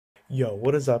Yo,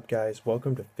 what is up, guys?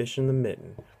 Welcome to Fishin the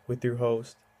Mitten with your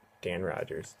host, Dan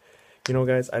Rogers.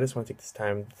 Guys, I just want to take this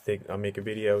time to make a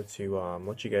video to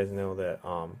let you guys know that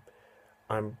I'm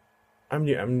I'm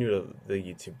new to the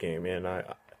YouTube game, and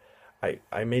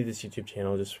I made this YouTube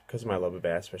channel just because of my love of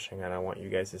bass fishing, and I want you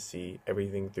guys to see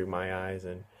everything through my eyes.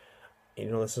 And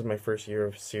this is my first year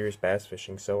of serious bass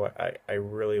fishing, so I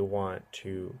really want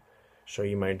to show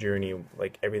you my journey,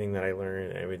 like everything that I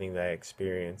learned, everything that I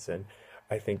experience, and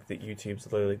I think that YouTube's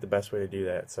literally the best way to do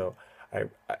that. So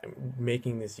I'm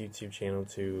making this YouTube channel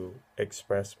to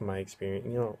express my experience,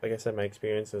 like I said, my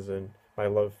experiences and my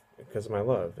love, because of my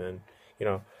love. And you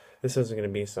know, this isn't going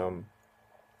to be some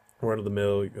run of the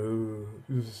mill, oh,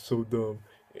 this is so dumb,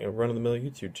 run of the mill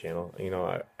YouTube channel.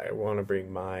 I want to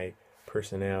bring my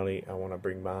personality. I want to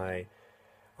bring my,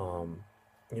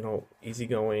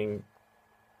 easygoing,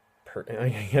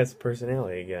 I guess,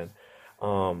 personality again,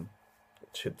 um,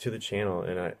 to the channel,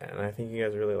 and I think you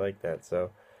guys really like that.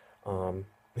 So, um,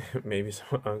 maybe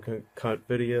some uncut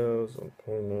videos,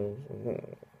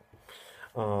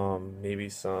 maybe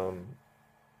some,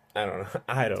 I don't know,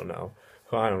 I don't know.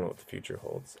 Well, I don't know what the future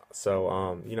holds.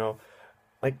 So,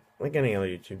 like any other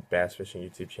YouTube bass fishing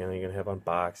YouTube channel, you're gonna have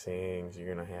unboxings.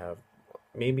 You're gonna have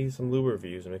maybe some lure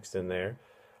reviews mixed in there.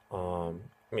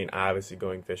 Obviously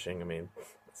going fishing.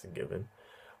 That's a given.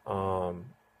 Um,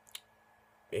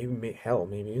 hell,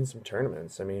 maybe even some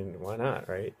tournaments. Why not,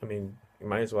 right? You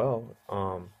might as well.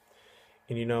 And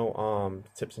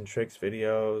tips and tricks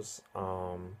videos.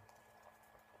 I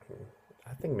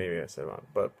think maybe I said one,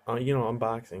 but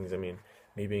unboxings.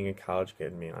 Me being a college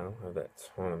kid, I don't have that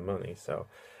ton of money, so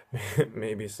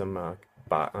maybe some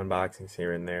unboxings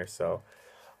here and there. So,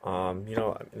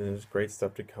 there's great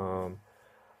stuff to come.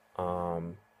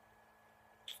 Um,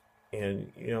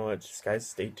 and you know what, just guys,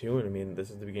 stay tuned. This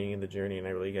is the beginning of the journey, and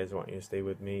I really guys want you to stay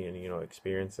with me and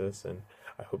experience this. And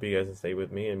I hope you guys can stay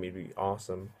with me. It'd be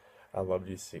awesome. I'd love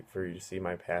to see for you to see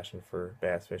my passion for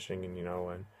bass fishing, and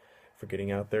and for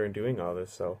getting out there and doing all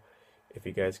this. So if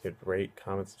you guys could rate,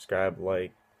 comment, subscribe,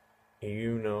 like,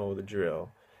 you know the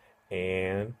drill,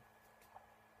 and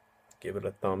give it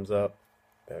a thumbs up,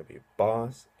 that'd be a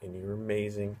boss, and you're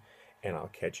amazing. And I'll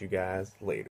catch you guys later.